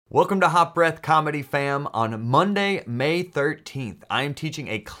Welcome to Hot Breath Comedy Fam. On Monday, May 13th, I am teaching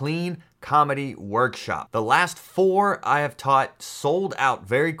a clean comedy workshop. The last 4 I have taught sold out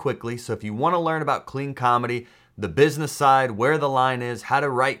very quickly, so if you want to learn about clean comedy, the business side, where the line is, how to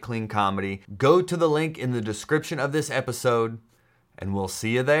write clean comedy, go to the link in the description of this episode, and we'll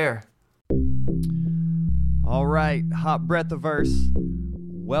see you there. All right, Hot Breathiverse.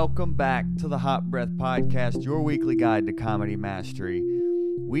 Welcome back to the Hot Breath Podcast, your weekly guide to comedy mastery.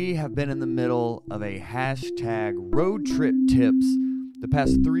 We have been in the middle of a hashtag road trip tips. The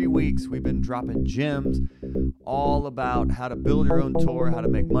past 3 weeks, we've been dropping gems all about how to build your own tour, how to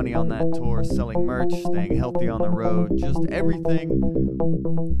make money on that tour, selling merch, staying healthy on the road, just everything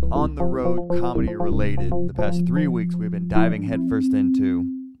on the road comedy related. The past 3 weeks, we've been diving headfirst into.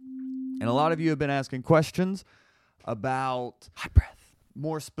 And a lot of you have been asking questions about hot breath,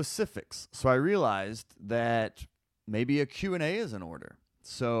 more specifics. So I realized that maybe a Q&A is in order.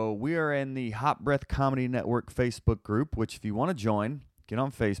 So we are in the Hot Breath Comedy Network Facebook group, which if you want to join, get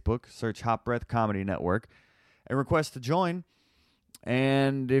on Facebook, search Hot Breath Comedy Network, and request to join.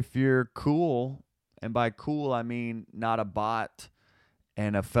 And if you're cool, and by cool I mean not a bot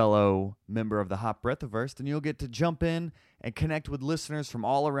and a fellow member of the Hot Breathiverse, then you'll get to jump in and connect with listeners from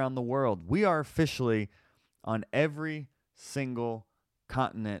all around the world. We are officially on every single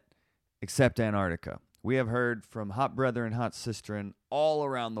continent except Antarctica. We have heard from hot brethren, hot sistren all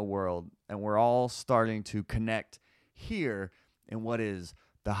around the world, and we're all starting to connect here in what is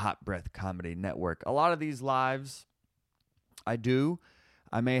the Hot Breath Comedy Network. A lot of these lives I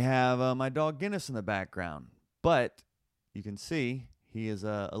may have my dog Guinness in the background, but you can see he is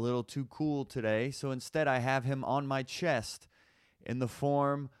a little too cool today, so instead I have him on my chest in the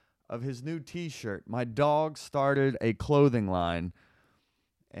form of his new t-shirt. My dog started a clothing line,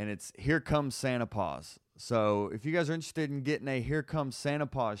 and it's Here Comes Santa Paws. So if you guys are interested in getting a Here Comes Santa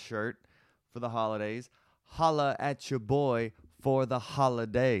Paws shirt for the holidays, holla at your boy for the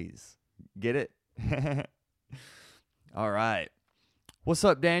holidays. Get it? All right. What's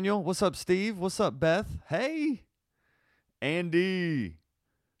up, Daniel? What's up, Steve? What's up, Beth? Hey. Andy.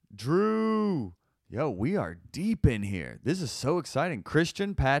 Drew. Yo, we are deep in here. This is so exciting.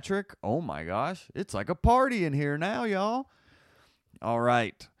 Christian, Patrick. Oh my gosh. It's like a party in here now, y'all. All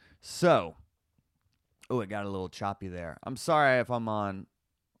right, so, it got a little choppy there. I'm sorry if I'm on,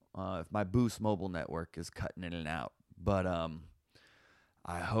 if my Boost mobile network is cutting in and out, but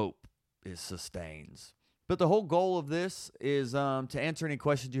I hope it sustains. But the whole goal of this is to answer any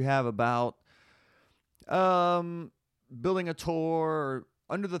questions you have about building a tour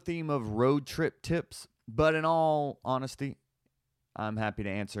under the theme of road trip tips. But in all honesty, I'm happy to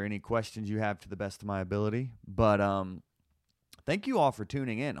answer any questions you have to the best of my ability. But thank you all for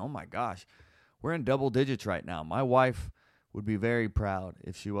tuning in. Oh my gosh, we're in double digits right now. My wife would be very proud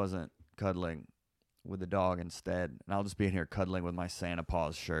if she wasn't cuddling with the dog instead. And I'll just be in here cuddling with my Santa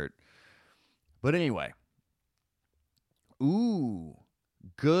Paws shirt. But anyway. Ooh,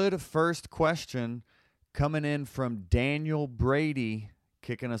 good first question coming in from Daniel Brady,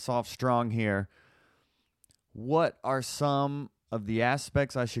 kicking us off strong here. What are some of the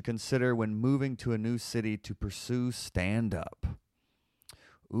aspects I should consider when moving to a new city to pursue stand-up?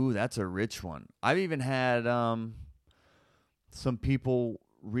 Ooh, that's a rich one. I've even had some people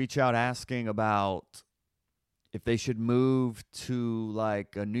reach out asking about if they should move to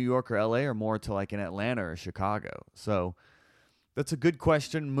like a New York or LA or more to like an Atlanta or Chicago. So that's a good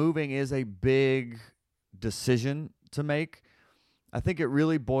question. Moving is a big decision to make. I think it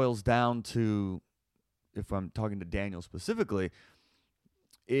really boils down to, if I'm talking to Daniel specifically,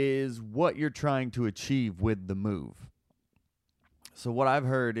 is what you're trying to achieve with the move. So what I've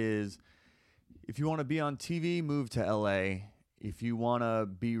heard is if you want to be on TV, move to LA. If you want to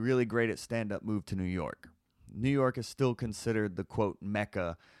be really great at stand-up, move to New York. New York is still considered the, quote,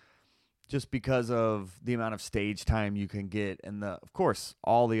 Mecca just because of the amount of stage time you can get and, of course,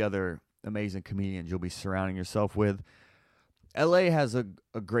 all the other amazing comedians you'll be surrounding yourself with. LA has a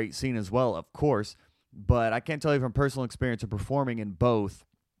great scene as well, of course, but I can't tell you from personal experience of performing in both,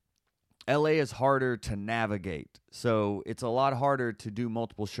 LA is harder to navigate. So it's a lot harder to do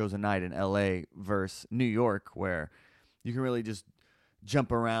multiple shows a night in LA versus New York, where you can really just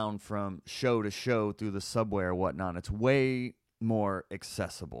jump around from show to show through the subway or whatnot. It's way more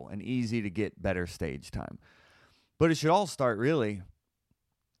accessible and easy to get better stage time. But it should all start really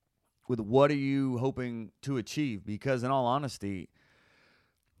with what are you hoping to achieve? Because in all honesty,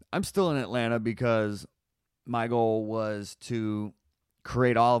 I'm still in Atlanta because my goal was to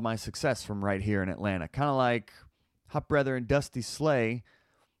create all of my success from right here in Atlanta. Kind of like Hot Brother and Dusty Slay,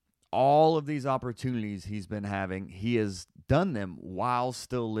 all of these opportunities he's been having, he has done them while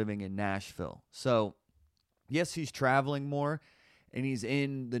still living in Nashville. So, yes, he's traveling more and he's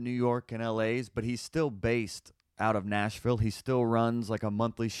in the New York and LA's, but he's still based out of Nashville. He still runs like a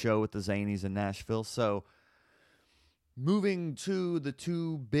monthly show with the Zanies in Nashville. So, moving to the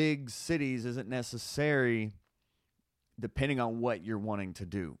two big cities isn't necessary depending on what you're wanting to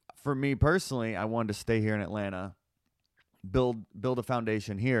do. For me personally, I wanted to stay here in Atlanta, build a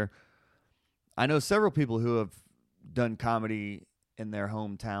foundation here. I know several people who have done comedy in their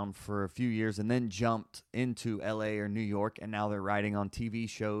hometown for a few years and then jumped into LA or New York, and now they're writing on TV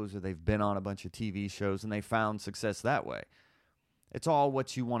shows or they've been on a bunch of TV shows and they found success that way. It's all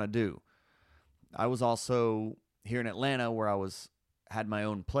what you want to do. I was also here in Atlanta where I had my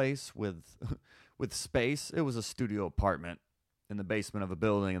own place with space. It was a studio apartment in the basement of a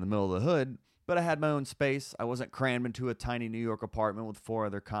building in the middle of the hood, but I had my own space. I wasn't crammed into a tiny New York apartment with 4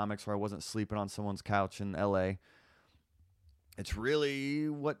 other comics where I wasn't sleeping on someone's couch in LA. It's really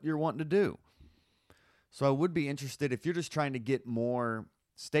what you're wanting to do. So I would be interested if you're just trying to get more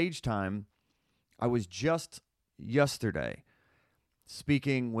stage time. I was just yesterday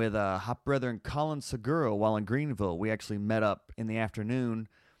speaking with Hop Brethren Colin Segura while in Greenville. We actually met up in the afternoon,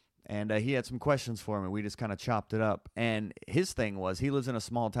 and he had some questions for me. We just kind of chopped it up. And his thing was he lives in a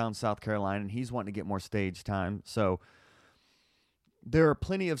small town, South Carolina, and he's wanting to get more stage time. So there are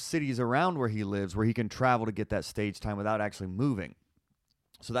plenty of cities around where he lives where he can travel to get that stage time without actually moving.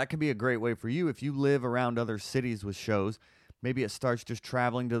 So that can be a great way for you if you live around other cities with shows. Maybe it starts just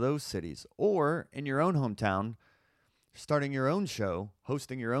traveling to those cities. Or in your own hometown, starting your own show,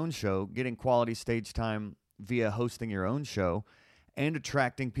 hosting your own show, getting quality stage time via hosting your own show, and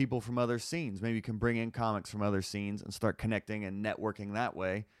attracting people from other scenes. Maybe you can bring in comics from other scenes and start connecting and networking that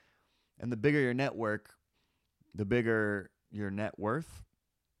way. And the bigger your network, the bigger your net worth.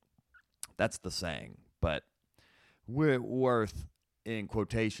 That's the saying. But worth, in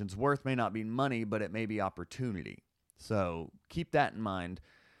quotations, worth may not be money, but it may be opportunity. So keep that in mind.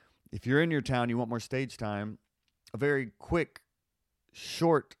 If you're in your town, you want more stage time, a very quick,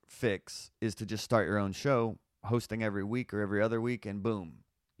 short fix is to just start your own show, hosting every week or every other week, and boom,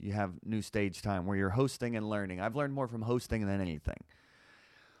 you have new stage time where you're hosting and learning. I've learned more from hosting than anything.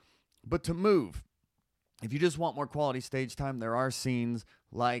 But to move, if you just want more quality stage time, there are scenes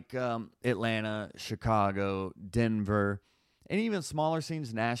like Atlanta, Chicago, Denver, and even smaller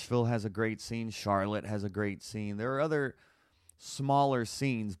scenes. Nashville has a great scene. Charlotte has a great scene. There are other smaller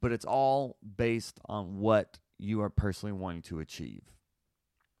scenes, but it's all based on what you are personally wanting to achieve.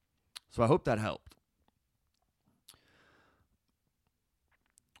 So I hope that helped.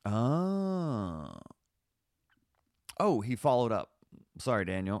 Oh, he followed up. Sorry,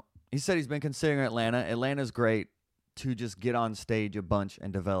 Daniel. He said he's been considering Atlanta. Atlanta's great to just get on stage a bunch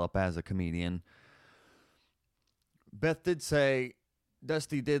and develop as a comedian. Beth did say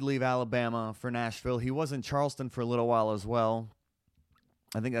Dusty did leave Alabama for Nashville. He was in Charleston for a little while as well.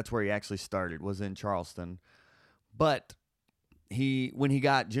 I think that's where he actually started, was in Charleston. But when he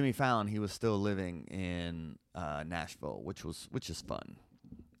got Jimmy Fallon, he was still living in Nashville, which is fun.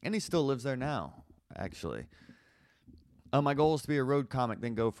 And he still lives there now, actually. My goal is to be a road comic,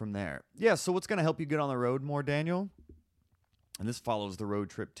 then go from there. Yeah, so what's going to help you get on the road more, Daniel? And this follows the road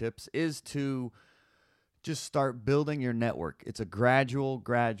trip tips, is to just start building your network. It's a gradual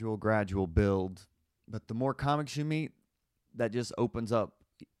build. But the more comics you meet, that just opens up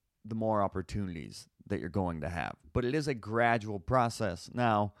the more opportunities that you're going to have. But it is a gradual process.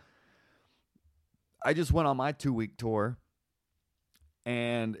 Now, I just went on my 2-week tour.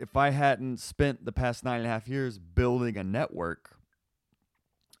 And if I hadn't spent the past 9.5 years building a network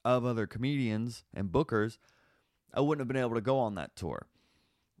of other comedians and bookers, I wouldn't have been able to go on that tour.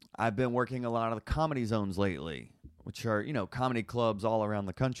 I've been working a lot of the comedy zones lately, which are, comedy clubs all around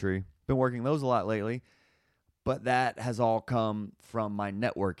the country. Been working those a lot lately. But that has all come from my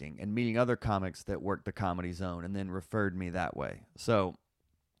networking and meeting other comics that work the comedy zone and then referred me that way. So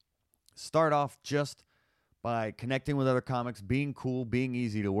start off just by connecting with other comics, being cool, being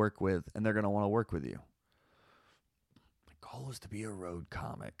easy to work with, and they're going to want to work with you. My goal is to be a road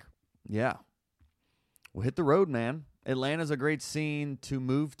comic. Yeah. Well, hit the road, man. Atlanta's a great scene to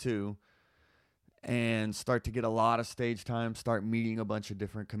move to and start to get a lot of stage time, start meeting a bunch of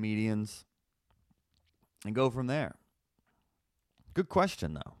different comedians, and go from there. Good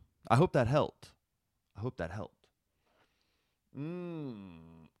question, though. I hope that helped. Look at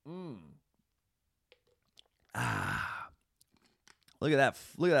that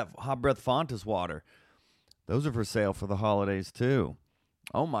Hot Breath Fontas water. Those are for sale for the holidays too.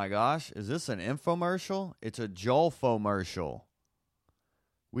 Oh my gosh, is this an infomercial? It's a Jolfomercial.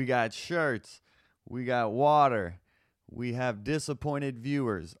 We got shirts, we got water, We have disappointed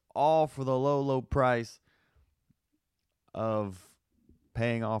viewers, all for the low, low price of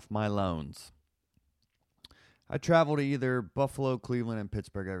paying off my loans. I travel to either Buffalo, Cleveland, and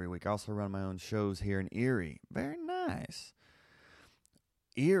Pittsburgh every week. I also run my own shows here in Erie. Very nice.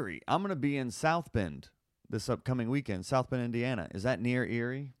 Erie. I'm going to be in South Bend this upcoming weekend. South Bend, Indiana. Is that near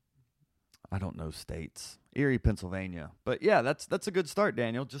Erie? I don't know states. Erie, Pennsylvania. But yeah, that's a good start,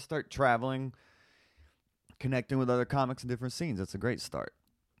 Daniel. Just start traveling, connecting with other comics in different scenes. That's a great start.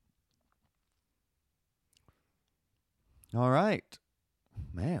 All right.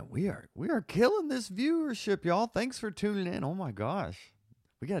 Man, we are killing this viewership, y'all. Thanks for tuning in. Oh my gosh.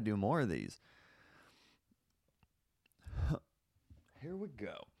 We got to do more of these. Here we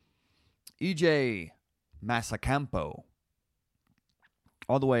go. EJ Massacampo,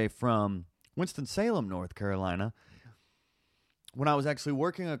 all the way from Winston-Salem, North Carolina. When I was actually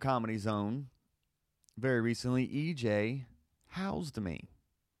working a Comedy Zone very recently, EJ housed me.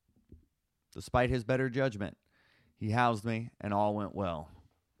 Despite his better judgment, he housed me and all went well.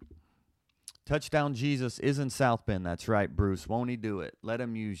 Touchdown Jesus is in South Bend. That's right, Bruce. Won't he do it? Let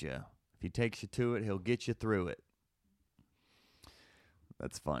him use you. If he takes you to it, he'll get you through it.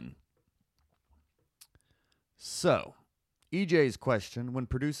 That's fun. So, EJ's question, when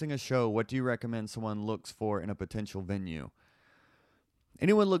producing a show, what do you recommend someone looks for in a potential venue?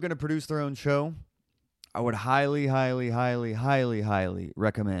 Anyone looking to produce their own show, I would highly, highly, highly, highly, highly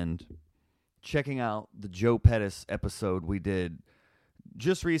recommend checking out the Joe Pettis episode we did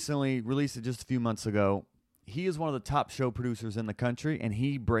just recently, released it just a few months ago. He is one of the top show producers in the country, and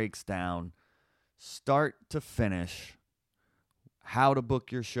he breaks down start to finish how to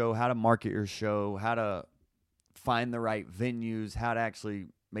book your show, how to market your show, how to find the right venues, how to actually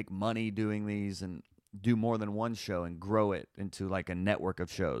make money doing these and do more than one show and grow it into like a network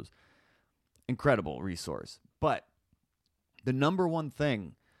of shows. Incredible resource. But the number one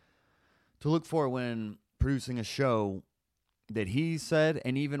thing to look for when producing a show that he said,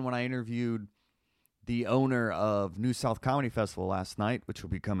 and even when I interviewed the owner of New South Comedy Festival last night, which will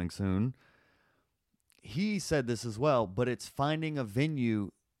be coming soon, he said this as well, but it's finding a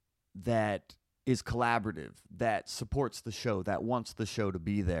venue that is collaborative, that supports the show, that wants the show to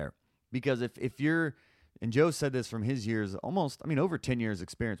be there. Because if you're, and Joe said this from his years, over 10 years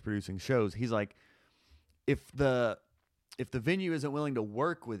experience producing shows, he's like, if the venue isn't willing to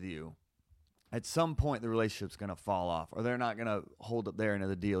work with you, at some point the relationship's going to fall off, or they're not going to hold up their end of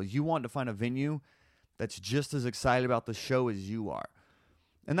the deal. You want to find a venue that's just as excited about the show as you are.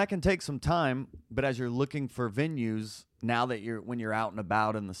 And that can take some time, but as you're looking for venues, now that when you're out and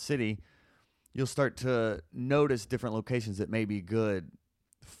about in the city, you'll start to notice different locations that may be good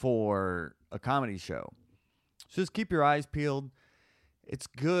for a comedy show. So just keep your eyes peeled. It's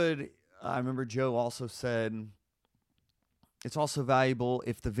good. I remember Joe also said it's also valuable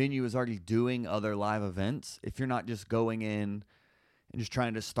if the venue is already doing other live events. If you're not just going in and just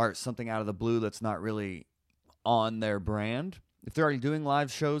trying to start something out of the blue that's not really on their brand. If they're already doing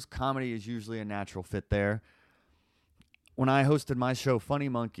live shows, comedy is usually a natural fit there. When I hosted my show, Funny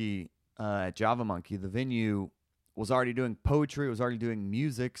Monkey, at Java Monkey, the venue was already doing poetry, it was already doing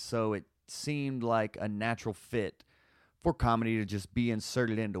music, so it seemed like a natural fit for comedy to just be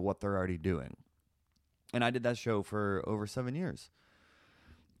inserted into what they're already doing. And I did that show for over 7 years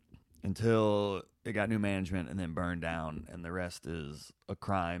until it got new management and then burned down, and the rest is a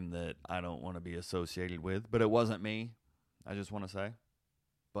crime that I don't want to be associated with. But it wasn't me, I just want to say.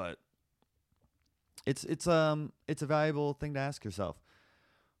 But it's a valuable thing to ask yourself.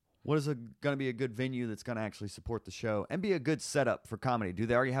 What is going to be a good venue that's going to actually support the show and be a good setup for comedy? Do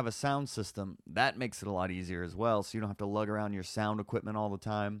they already have a sound system? That makes it a lot easier as well, so you don't have to lug around your sound equipment all the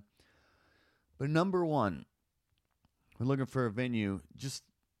time. But number one, when looking for a venue, just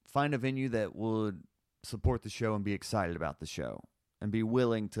find a venue that would support the show and be excited about the show and be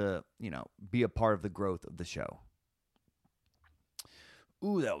willing to, be a part of the growth of the show.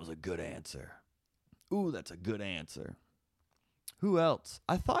 Ooh, that was a good answer. Ooh, that's a good answer. Who else?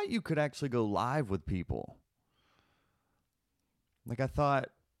 I thought you could actually go live with people. I thought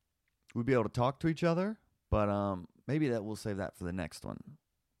we'd be able to talk to each other, but maybe we'll save that for the next one.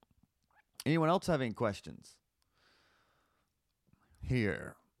 Anyone else have any questions?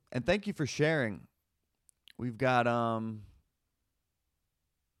 Here. And thank you for sharing. We've got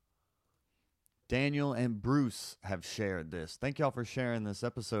Daniel and Bruce have shared this. Thank y'all for sharing this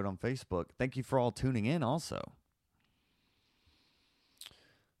episode on Facebook. Thank you for all tuning in also.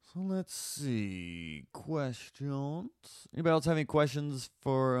 So let's see. Questions. Anybody else have any questions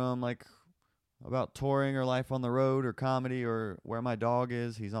for about touring or life on the road or comedy or where my dog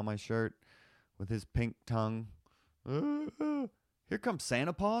is? He's on my shirt with his pink tongue Here comes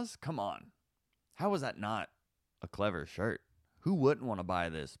Santa Paws? Come on. How was that not a clever shirt? Who wouldn't want to buy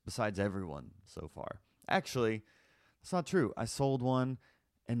this besides everyone so far? Actually, that's not true. I sold one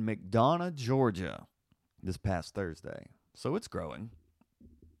in McDonough, Georgia this past Thursday. So it's growing.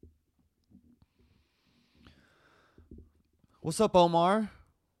 What's up, Omar?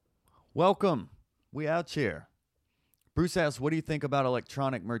 Welcome. We out here. Bruce asks, what do you think about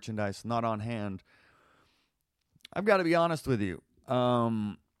electronic merchandise not on hand? I've got to be honest with you.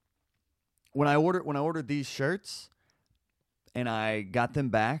 When I ordered these shirts and I got them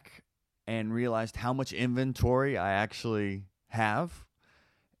back and realized how much inventory I actually have,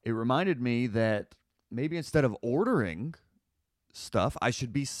 it reminded me that maybe instead of ordering stuff, I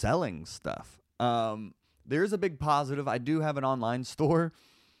should be selling stuff. There's a big positive. I do have an online store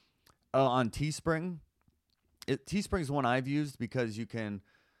on Teespring. Teespring is one I've used because you can,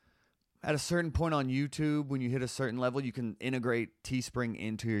 at a certain point on YouTube, when you hit a certain level, you can integrate Teespring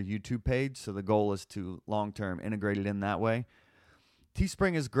into your YouTube page. So the goal is to long-term integrate it in that way.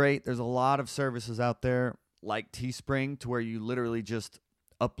 Teespring is great. There's a lot of services out there like Teespring to where you literally just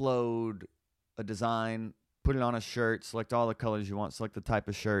upload a design, put it on a shirt, select all the colors you want, select the type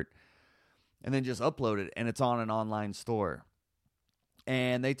of shirt, and then just upload it, and it's on an online store.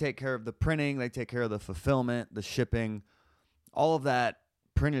 And they take care of the printing, they take care of the fulfillment, the shipping, all of that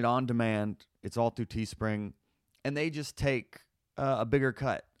printed on demand. It's all through Teespring, and they just take a bigger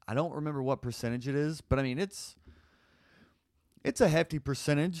cut. I don't remember what percentage it is, but I mean it's a hefty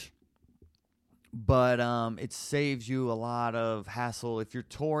percentage. But it saves you a lot of hassle if you're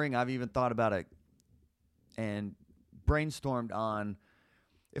touring. I've even thought about it and brainstormed on,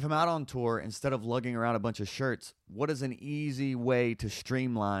 if I'm out on tour, instead of lugging around a bunch of shirts, what is an easy way to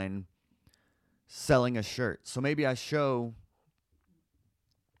streamline selling a shirt? So maybe I show,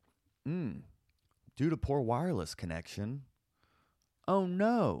 due to poor wireless connection, oh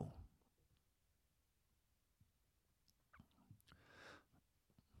no.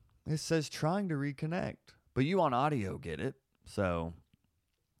 It says trying to reconnect, but you on audio get it, so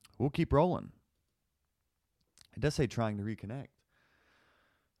we'll keep rolling. It does say trying to reconnect.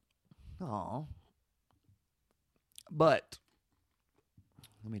 Aw. But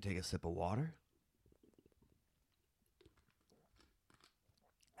let me take a sip of water.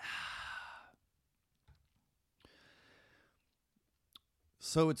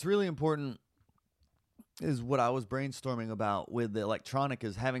 So it's really important, is what I was brainstorming about with the electronic,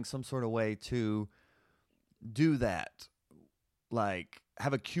 is having some sort of way to do that. Like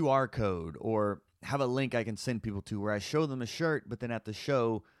have a QR code or have a link I can send people to where I show them a shirt, but then at the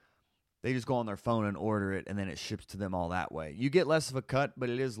show, they just go on their phone and order it, and then it ships to them all that way. You get less of a cut, but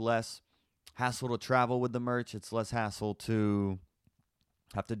it is less hassle to travel with the merch. It's less hassle to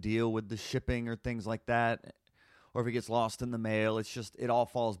have to deal with the shipping or things like that. Or if it gets lost in the mail, it's just, it all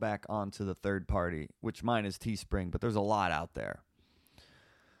falls back onto the third party, which mine is Teespring, but there's a lot out there.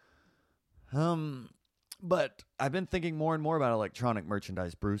 But I've been thinking more and more about electronic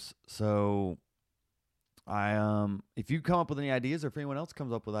merchandise, Bruce. So if you come up with any ideas, or if anyone else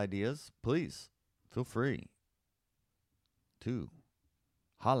comes up with ideas, please feel free to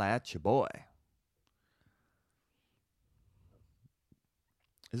holla at your boy.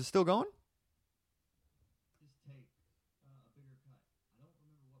 Is it still going?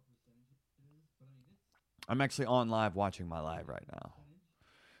 I'm actually on live watching my live right now.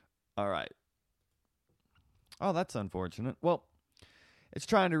 All right. Oh, that's unfortunate. Well, it's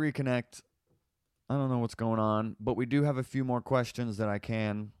trying to reconnect. I don't know what's going on, but we do have a few more questions that I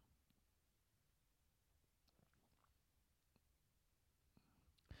can.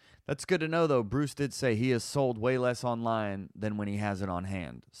 That's good to know, though. Bruce did say he has sold way less online than when he has it on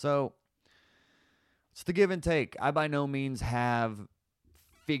hand. So it's the give and take. I by no means have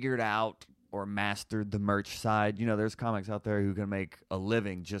figured out or mastered the merch side. You know, there's comics out there who can make a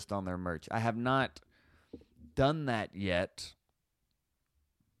living just on their merch. I have not done that yet,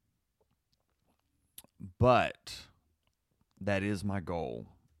 but that is my goal.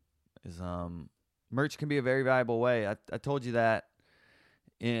 Is merch can be a very valuable way. I told you that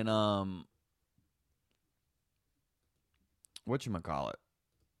in whatchamacallit,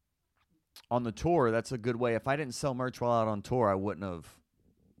 on the tour. That's a good way. If I didn't sell merch while out on tour, I wouldn't have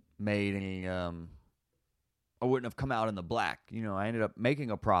made any I wouldn't have come out in the black. You know, I ended up making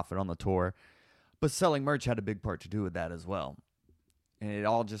a profit on the tour, but selling merch had a big part to do with that as well. And it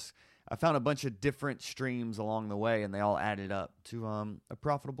all just, I found a bunch of different streams along the way, and they all added up to a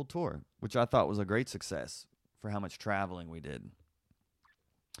profitable tour, which I thought was a great success for how much traveling we did.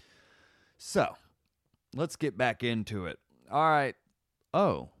 So, let's get back into it. All right.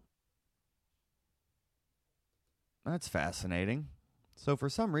 Oh. That's fascinating. So for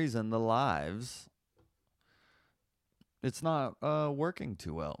some reason, the lives, it's not working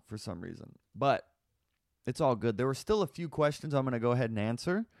too well for some reason. But it's all good. There were still a few questions I'm going to go ahead and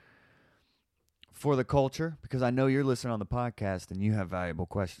answer for the culture, because I know you're listening on the podcast and you have valuable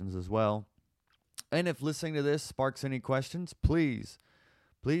questions as well. And if listening to this sparks any questions, please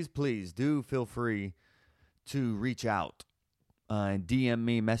do feel free to reach out and DM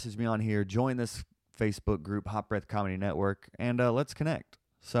me, message me on here, join this Facebook group, Hot Breath Comedy Network, and let's connect.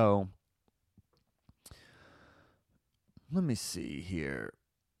 So let me see here.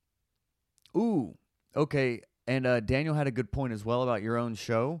 Ooh, okay. And Daniel had a good point as well about your own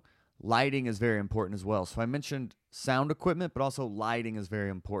show. Lighting is very important as well. So I mentioned sound equipment, but also lighting is very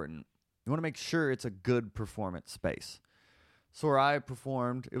important. You want to make sure it's a good performance space. So where I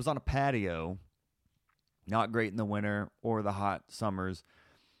performed, it was on a patio, not great in the winter or the hot summers,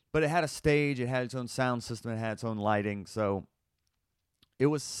 but it had a stage, it had its own sound system, it had its own lighting, so it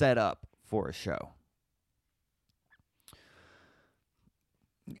was set up for a show.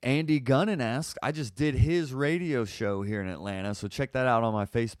 Andy Gunnan asks, I just did his radio show here in Atlanta, so check that out on my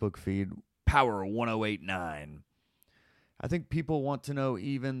Facebook feed, Power 1089. I think people want to know,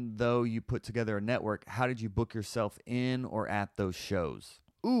 even though you put together a network, how did you book yourself in or at those shows?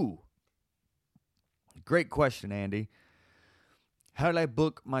 Ooh, great question, Andy. How did I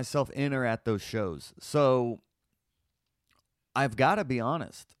book myself in or at those shows? So I've got to be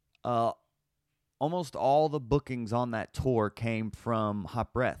honest. Almost all the bookings on that tour came from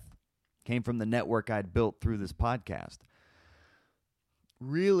Hot Breath, came from the network I'd built through this podcast.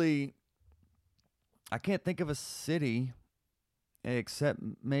 Really, I can't think of a city except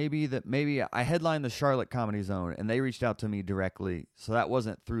maybe I headlined the Charlotte Comedy Zone and they reached out to me directly. So that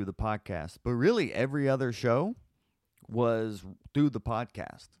wasn't through the podcast. But really every other show was through the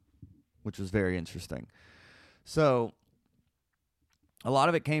podcast, which was very interesting. So a lot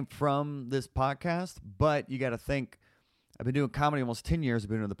of it came from this podcast, but you got to think, I've been doing comedy almost 10 years. I've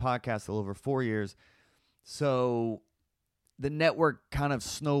been doing the podcast a little over 4 years. So the network kind of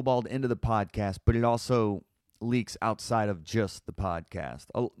snowballed into the podcast, but it also leaks outside of just the podcast.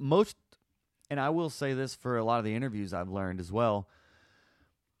 And I will say this for a lot of the interviews I've learned as well,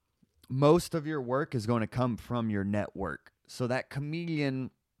 most of your work is going to come from your network. So that comedian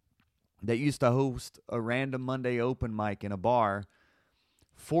that used to host a random Monday open mic in a bar,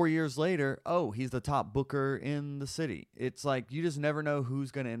 4 years later, oh, he's the top booker in the city. It's like you just never know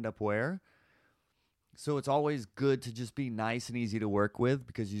who's going to end up where. So it's always good to just be nice and easy to work with,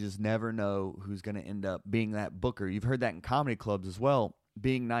 because you just never know who's going to end up being that booker. You've heard that in comedy clubs as well,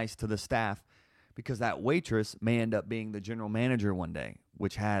 being nice to the staff, because that waitress may end up being the general manager one day,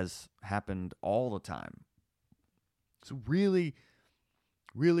 which has happened all the time. So really,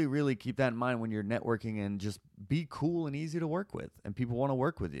 really, really keep that in mind when you're networking, and just be cool and easy to work with, and people want to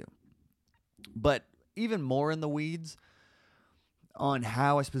work with you. But even more in the weeds on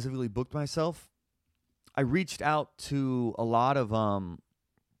how I specifically booked myself, I reached out to a lot of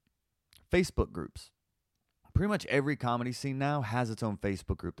Facebook groups. Pretty much every comedy scene now has its own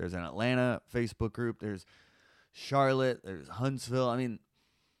Facebook group. There's an Atlanta Facebook group. There's Charlotte. There's Huntsville. I mean,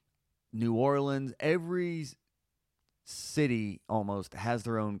 New Orleans. Every city almost has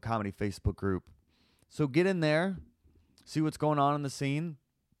their own comedy Facebook group. So get in there, see what's going on in the scene,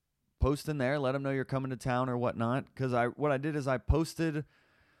 post in there, let them know you're coming to town or whatnot. Because what I did is I posted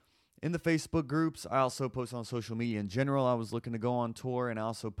in the Facebook groups. I also posted on social media in general. I was looking to go on tour, and I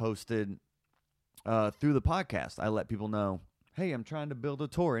also posted through the podcast. I let people know, hey, I'm trying to build a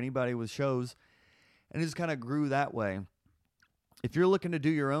tour. Anybody with shows? And it just kind of grew that way. If you're looking to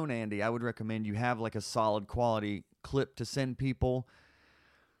do your own, Andy, I would recommend you have like a solid quality clip to send people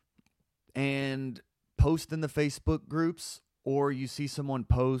and post in the Facebook groups, or you see someone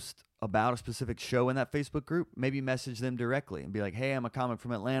post about a specific show in that Facebook group, maybe message them directly and be like, hey, I'm a comic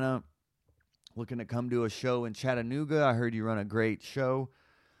from Atlanta, looking to come to a show in Chattanooga. I heard you run a great show.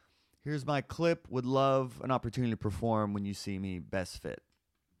 Here's my clip. Would love an opportunity to perform when you see me. Best fit.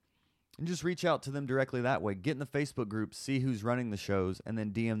 And just reach out to them directly that way. Get in the Facebook group, see who's running the shows, and then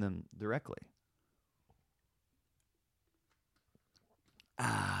DM them directly.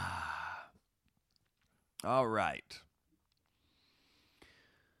 All right.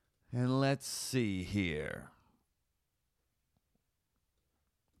 And let's see here.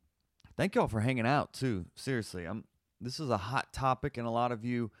 Thank y'all for hanging out, too. Seriously, this is a hot topic, and a lot of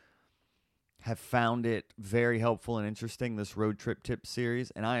you have found it very helpful and interesting, this road trip tip series,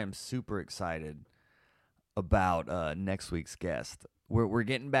 and I am super excited about next week's guest. We're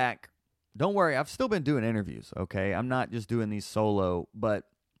getting back. Don't worry, I've still been doing interviews, okay? I'm not just doing these solo, but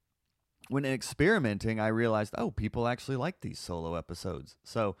when experimenting, I realized, oh, people actually like these solo episodes.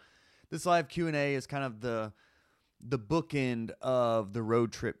 So this live Q&A is kind of the bookend of the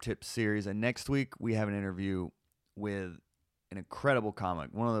Road Trip Tips series. And next week, we have an interview with an incredible comic,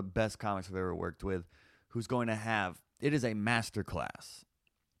 one of the best comics I've ever worked with, who's going to have, it is a masterclass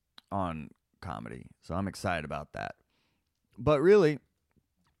on comedy. So I'm excited about that. But really,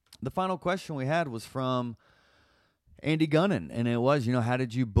 the final question we had was from Andy Gunnan, and it was, how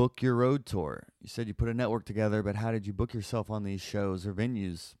did you book your road tour? You said you put a network together, but how did you book yourself on these shows or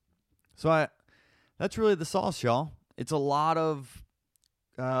venues? So that's really the sauce, y'all. It's a lot of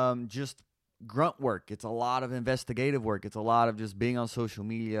just grunt work. It's a lot of investigative work. It's a lot of just being on social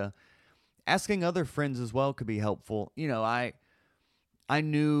media. Asking other friends as well could be helpful. I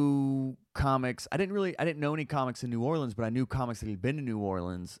knew comics. I didn't know any comics in New Orleans, but I knew comics that had been to New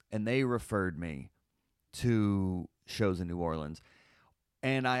Orleans, and they referred me to shows in New Orleans.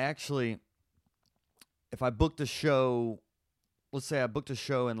 And I actually, if I booked a show, let's say I booked a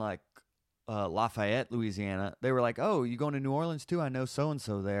show in like Lafayette, Louisiana, they were like, oh, you going to New Orleans too? I know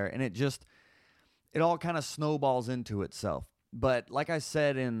so-and-so there. And it all kind of snowballs into itself. But like I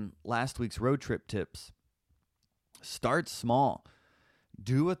said in last week's Road Trip Tips, start small.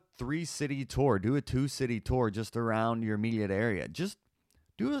 Do a 3-city tour. Do a 2-city tour just around your immediate area. Just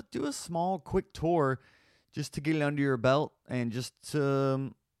do a small, quick tour just to get it under your belt and just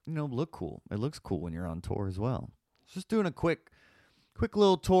to, look cool. It looks cool when you're on tour as well. Just doing a quick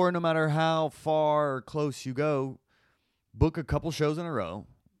little tour, no matter how far or close you go. Book a couple shows in a row.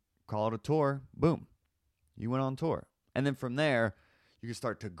 Call it a tour. Boom. You went on tour. And then from there, you can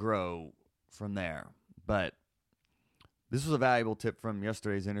start to grow from there. But this was a valuable tip from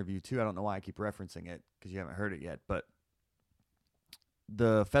yesterday's interview, too. I don't know why I keep referencing it because you haven't heard it yet. But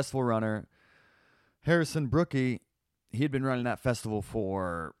the festival runner, Harrison Brookie, he had been running that festival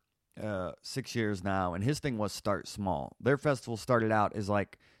for 6 years now, and his thing was start small. Their festival started out as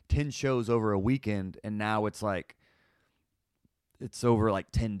like 10 shows over a weekend, and now it's over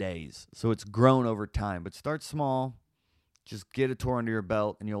like 10 days. So it's grown over time. But start small. Just get a tour under your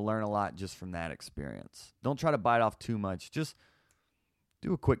belt, and you'll learn a lot just from that experience. Don't try to bite off too much. Just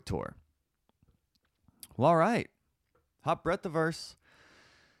do a quick tour. Well, all right. Hot Breath the Verse.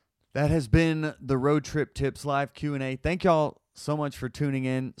 That has been the Road Trip Tips live Q&A. Thank y'all so much for tuning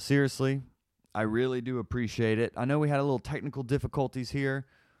in. Seriously, I really do appreciate it. I know we had a little technical difficulties here.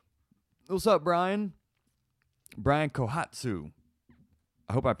 What's up, Brian? Brian Kohatsu.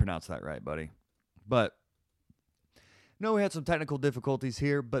 I hope I pronounced that right, buddy. But no, we had some technical difficulties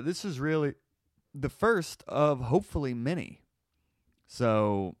here, but this is really the first of hopefully many.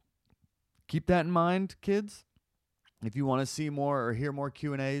 So keep that in mind, kids. If you want to see more or hear more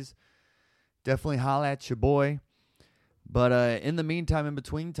Q&As, definitely holla at your boy. But in the meantime, in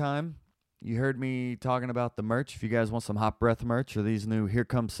between time, you heard me talking about the merch. If you guys want some Hot Breath merch or these new Here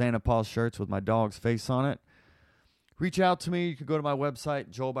Comes Santa Paws shirts with my dog's face on it, reach out to me. You can go to my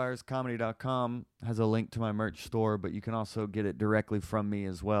website, joelbyerscomedy.com. It has a link to my merch store, but you can also get it directly from me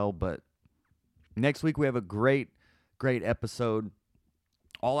as well. But next week we have a great episode.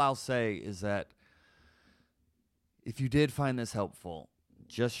 All I'll say is that if you did find this helpful,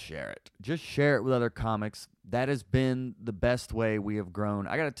 just share it. Just share it with other comics. That has been the best way we have grown.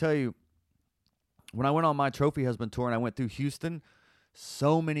 I got to tell you, when I went on my Trophy Husband tour and I went through Houston,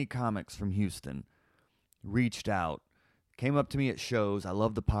 so many comics from Houston reached out, came up to me at shows. I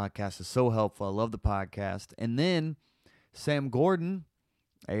love the podcast. It's so helpful. I love the podcast. And then Sam Gordon,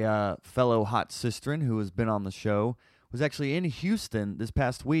 a fellow hot sistren who has been on the show, was actually in Houston this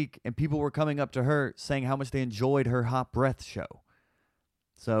past week, and people were coming up to her saying how much they enjoyed her Hot Breath show.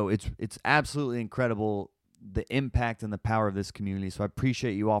 So it's absolutely incredible, the impact and the power of this community. So I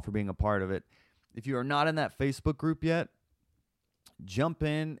appreciate you all for being a part of it. If you are not in that Facebook group yet, jump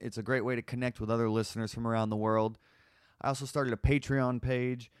in. It's a great way to connect with other listeners from around the world. I also started a Patreon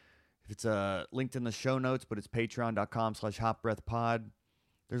page. It's linked in the show notes, but it's patreon.com/hotbreathpod.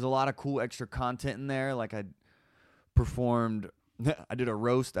 There's a lot of cool extra content in there. Like I did a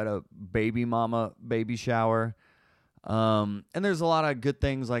roast at a baby mama baby shower. And there's a lot of good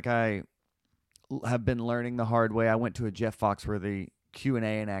things like I have been learning the hard way. I went to a Jeff Foxworthy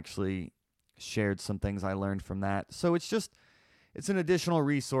Q&A and actually shared some things I learned from that. So it's an additional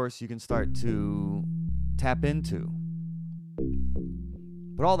resource you can start to tap into.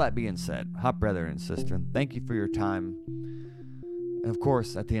 But all that being said, hot brother and sister, thank you for your time. And of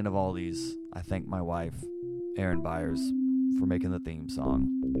course, at the end of all these, I thank my wife, Erin Byers, for making the theme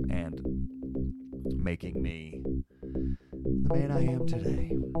song and making me the man I am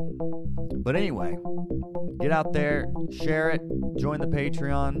today. But anyway, get out there, share it, join the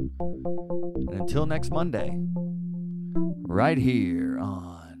Patreon. And until next Monday, right here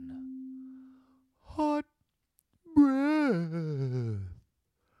on Hot Breath.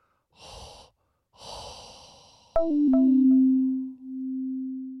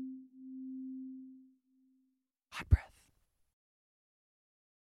 Hot Breath.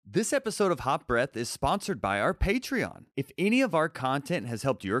 This episode of Hot Breath is sponsored by our Patreon. If any of our content has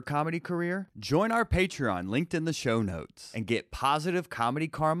helped your comedy career, join our Patreon linked in the show notes and get positive comedy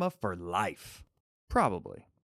karma for life. Probably.